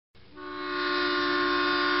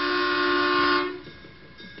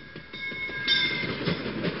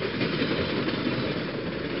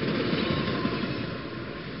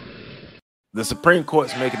the Supreme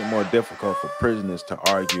Court's making it more difficult for prisoners to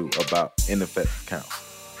argue about ineffective counsel.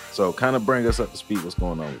 So kind of bring us up to speed. What's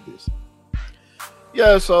going on with this?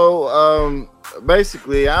 Yeah, so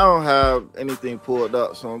basically I don't have anything pulled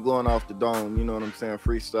up, so I'm going off the dome, you know what I'm saying?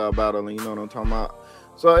 Freestyle battling, you know what I'm talking about.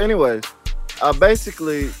 So anyways,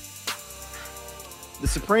 basically the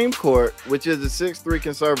Supreme Court, which is a 6-3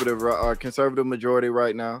 conservative majority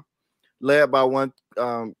right now, led by one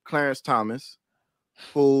Clarence Thomas,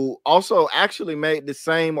 who also actually made the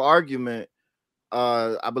same argument.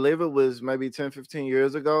 I believe it was maybe 10, 15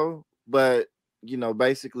 years ago, but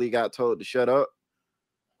basically got told to shut up.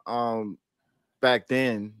 Back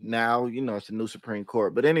then, now it's a new Supreme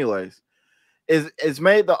Court. But anyways, is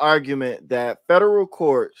made the argument that federal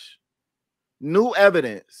courts, new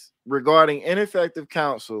evidence regarding ineffective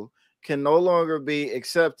counsel can no longer be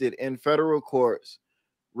accepted in federal courts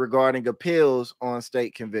regarding appeals on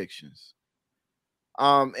state convictions.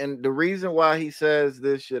 And the reason why he says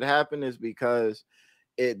this should happen is because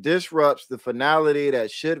it disrupts the finality that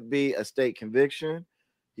should be a state conviction.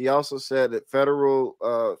 He also said that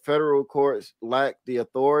federal courts lack the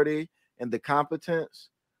authority and the competence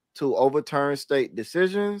to overturn state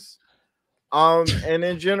decisions. And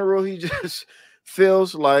in general, he just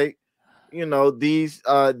feels like these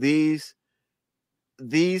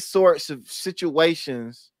sorts of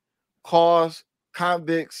situations cause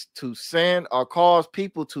convicts to cause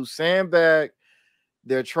people to sandbag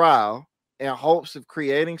their trial in hopes of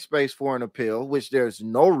creating space for an appeal, which there's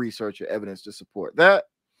no research or evidence to support that.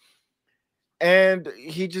 And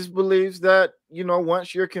he just believes that,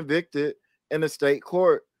 once you're convicted in a state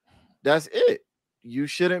court, that's it. You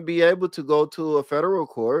shouldn't be able to go to a federal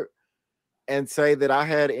court and say that I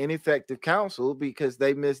had ineffective counsel because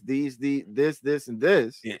they missed this, and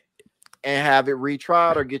this, Yeah. and have it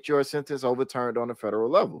retried or get your sentence overturned on a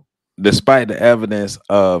federal level. Despite the evidence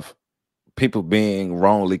of people being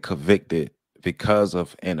wrongly convicted because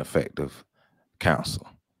of ineffective counsel.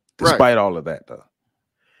 Despite all of that, though.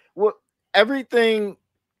 Well, everything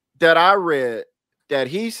that I read that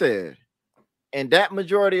he said and that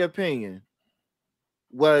majority opinion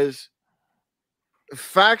was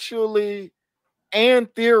factually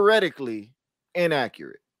and theoretically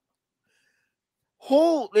inaccurate.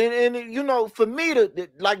 For me,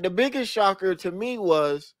 the biggest shocker to me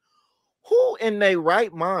was who in their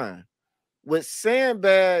right mind would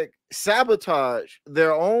sabotage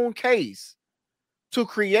their own case to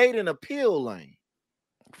create an appeal lane.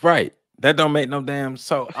 Right. That don't make no damn.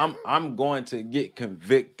 So I'm going to get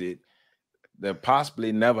convicted, than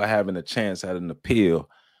possibly never having a chance at an appeal,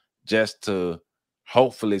 just to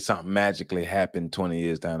hopefully something magically happen 20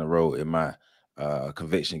 years down the road and my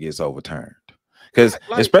conviction gets overturned. Because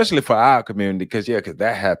especially for our community, because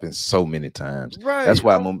that happens so many times. Right. That's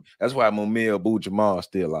why Mumia Abu-Jamal is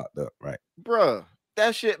still locked up, right? Bruh,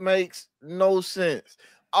 that shit makes no sense.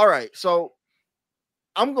 All right, so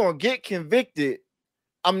I'm gonna get convicted.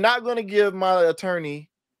 I'm not gonna give my attorney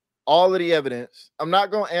all of the evidence. I'm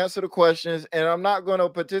not gonna answer the questions, and I'm not gonna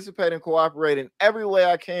participate and cooperate in every way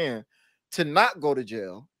I can to not go to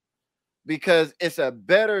jail, because it's a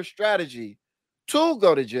better strategy to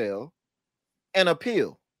go to jail and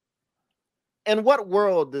appeal. In what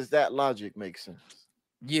world does that logic make sense?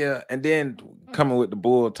 Yeah, and then coming with the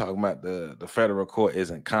bull talking about the federal court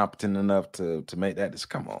isn't competent enough to make that.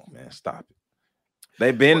 Come on, man, stop it.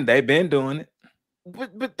 They've been doing it.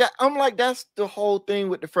 But I'm like, that's the whole thing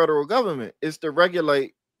with the federal government, is to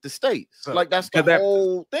regulate the states. So, that's the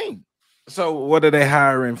whole thing. So what are they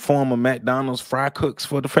hiring former McDonald's fry cooks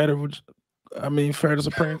for the federal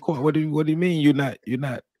Supreme Court? What do you mean you're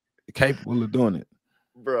not capable of doing it?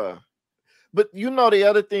 Bruh. But the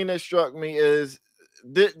other thing that struck me is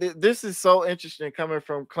this is so interesting coming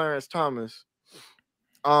from Clarence Thomas.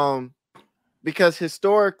 Because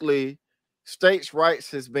historically, states'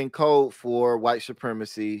 rights has been code for white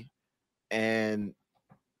supremacy and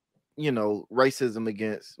racism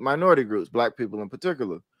against minority groups, black people in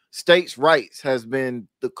particular. States' rights has been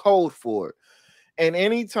the code for it. And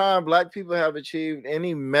anytime black people have achieved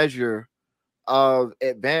any measure of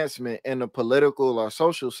advancement in the political or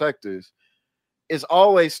social sectors, it's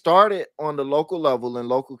always started on the local level in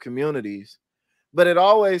local communities, but it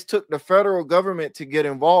always took the federal government to get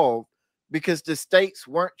involved because the states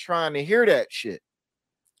weren't trying to hear that shit.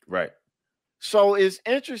 Right. So it's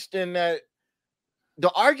interesting that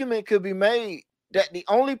the argument could be made that the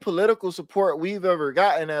only political support we've ever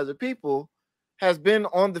gotten as a people has been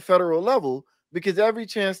on the federal level, because every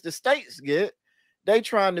chance the states get, they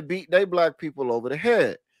trying to beat they black people over the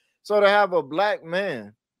head. So to have a black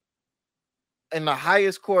man in the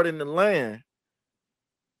highest court in the land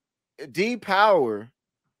depower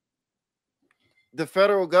the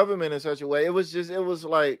federal government in such a way. It was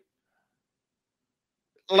like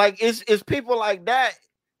it's people like that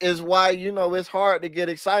is why it's hard to get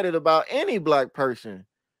excited about any black person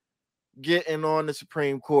getting on the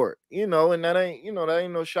Supreme Court. And that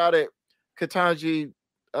ain't no shot at Ketanji.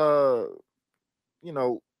 Uh, you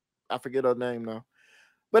know, I forget her name now,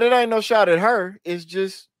 but it ain't no shot at her. It's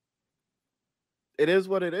just it is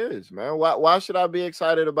what it is, man. Why should I be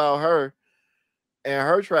excited about her and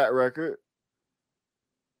her track record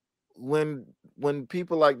when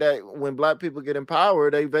people like that, when black people get in power,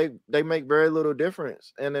 they make very little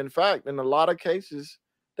difference, and in fact, in a lot of cases,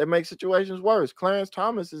 they make situations worse. Clarence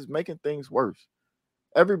Thomas is making things worse.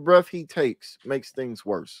 Every breath he takes makes things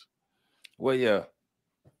worse. Well, yeah,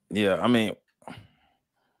 yeah. I mean,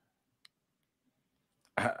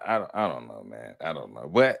 I don't know, man. I don't know,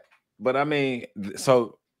 but I mean,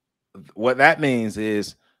 so what that means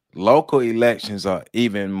is local elections are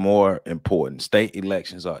even more important. State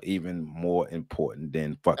elections are even more important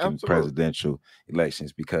than fucking Absolutely. presidential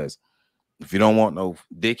elections, because if you don't want no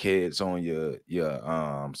dickheads on your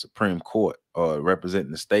Supreme Court or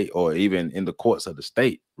representing the state, or even in the courts of the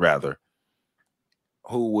state, rather,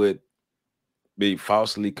 who would be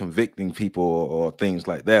falsely convicting people or things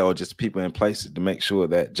like that, or just people in places to make sure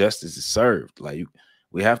that justice is served. Like,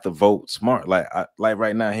 we have to vote smart. Like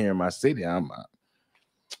right now here in my city,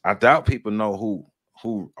 I doubt people know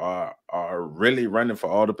who are really running for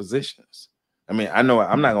all the positions. I mean, I know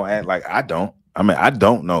I'm not gonna act like I don't. I mean, I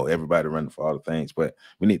don't know everybody running for all the things, but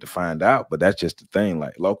we need to find out. But that's just the thing.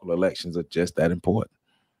 Like, local elections are just that important.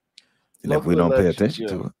 And if we Local don't pay elections,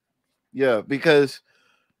 attention to it. yeah, because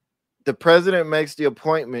the president makes the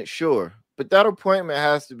appointment, sure, but that appointment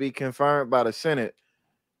has to be confirmed by the Senate,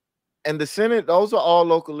 and the Senate, those are all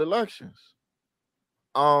local elections.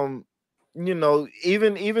 Um,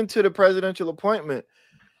 even to the presidential appointment,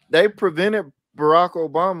 they prevented Barack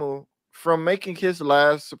Obama from making his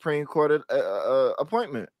last Supreme Court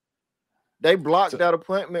appointment. They blocked So, that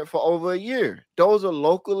appointment for over a year. Those are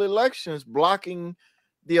local elections blocking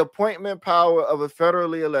the appointment power of a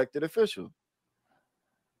federally elected official.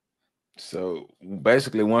 so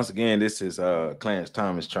basically, once again, this is Clarence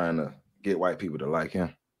Thomas trying to get white people to like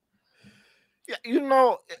him.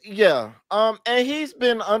 Yeah. And he's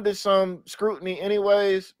been under some scrutiny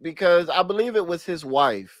anyways, because I believe it was his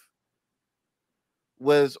wife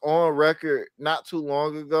was on record not too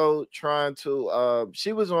long ago trying to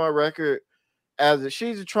she was on record as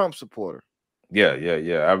she's a Trump supporter. Yeah, yeah,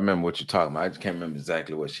 yeah. I remember what you're talking about. I just can't remember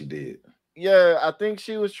exactly what she did. Yeah, I think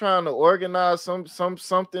she was trying to organize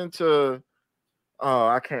something to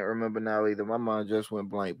I can't remember now either. My mind just went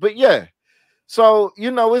blank. But yeah. So,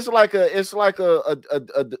 it's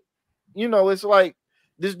like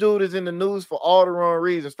this dude is in the news for all the wrong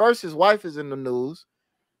reasons. First, his wife is in the news.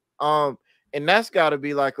 Um, and that's got to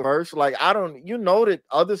be like a first. Like, I don't, that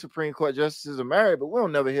other Supreme Court justices are married, but we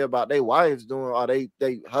don't never hear about their wives doing, or they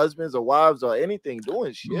husbands or wives or anything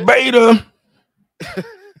doing shit. Beta.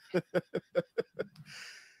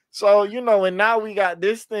 So, and now we got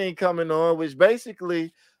this thing coming on, which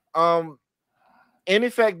basically,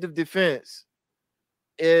 ineffective defense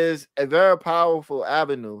is a very powerful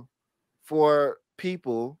avenue for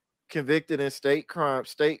people convicted in state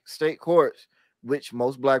courts, which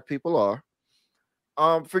most black people are,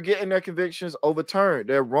 for getting their convictions overturned,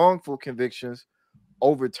 their wrongful convictions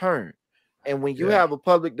overturned. And when you Yeah. have a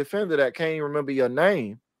public defender that can't even remember your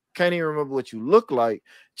name, can't even remember what you look like,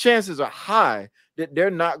 chances are high that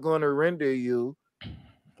they're not going to render you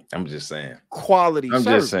I'm just saying. quality I'm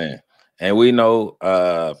service. just saying. And we know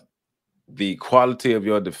the quality of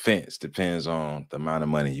your defense depends on the amount of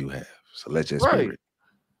money you have. So let's just be Right. real.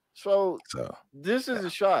 So So this is a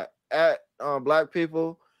shot at black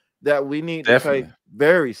people that we need to Definitely. take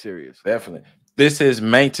very seriously. definitely. This is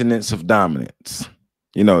maintenance of dominance.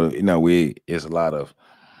 It's a lot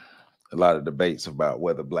of debates about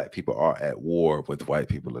whether black people are at war with white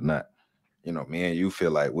people or not. Me and you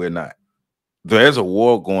feel like we're not. There's a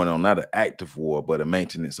war going on, not an active war, but a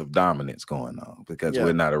maintenance of dominance going on, because Yeah.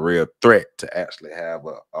 we're not a real threat to actually have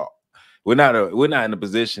we're not in a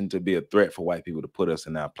position to be a threat for white people to put us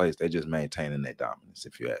in our place. They're just maintaining their dominance,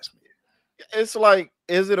 if you ask me. It's like,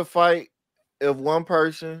 is it a fight if one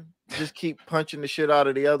person just keep punching the shit out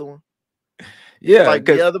of the other one? Yeah, Like,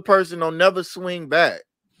 the other person don't never swing back.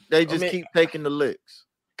 They just mean- keep taking the licks.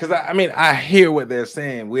 Because I hear what they're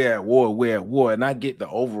saying. We're at war, and I get the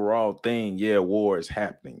overall thing. Yeah, war is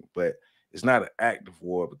happening, but it's not an active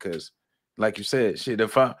war, because, like you said, shit.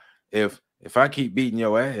 If I keep beating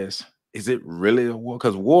your ass, is it really a war?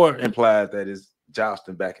 Because war implies that it's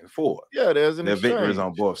jousting back and forth. Yeah, there's an There are victories on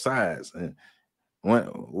exchange. both sides, and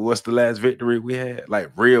What's the last victory we had?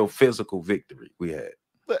 Like real physical victory we had.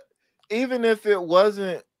 But even if it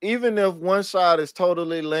wasn't, even if one side is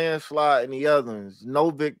totally landslide and the others no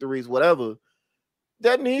victories, whatever,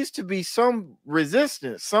 there needs to be some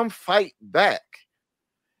resistance, some fight back.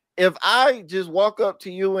 If I just walk up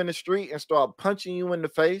to you in the street and start punching you in the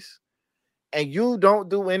face, and you don't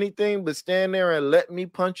do anything but stand there and let me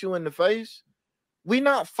punch you in the face, we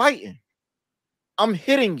not fighting. I'm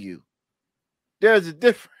hitting you. There's a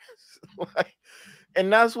difference. Like,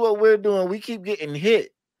 and that's what we're doing. We keep getting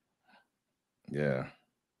hit. Yeah.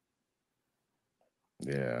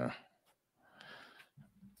 Yeah.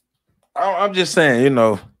 I'm just saying, you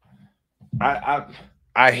know,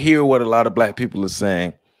 I hear what a lot of black people are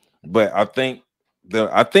saying, but I think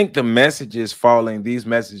the messages falling, these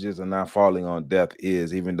messages are not falling on deaf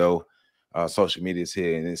ears, even though social media is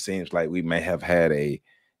here, and it seems like we may have had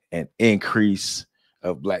an increase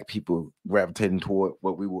of black people gravitating toward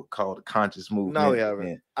what we would call the conscious movement. No, we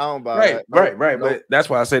haven't. I don't buy Right, that. right. Nope. But that's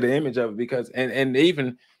why I say the image of it, because and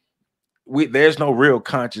even there's no real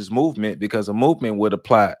conscious movement, because a movement would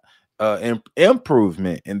apply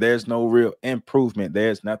improvement, and there's no real improvement.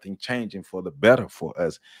 There's nothing changing for the better for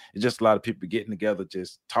us. It's just a lot of people getting together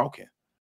just talking.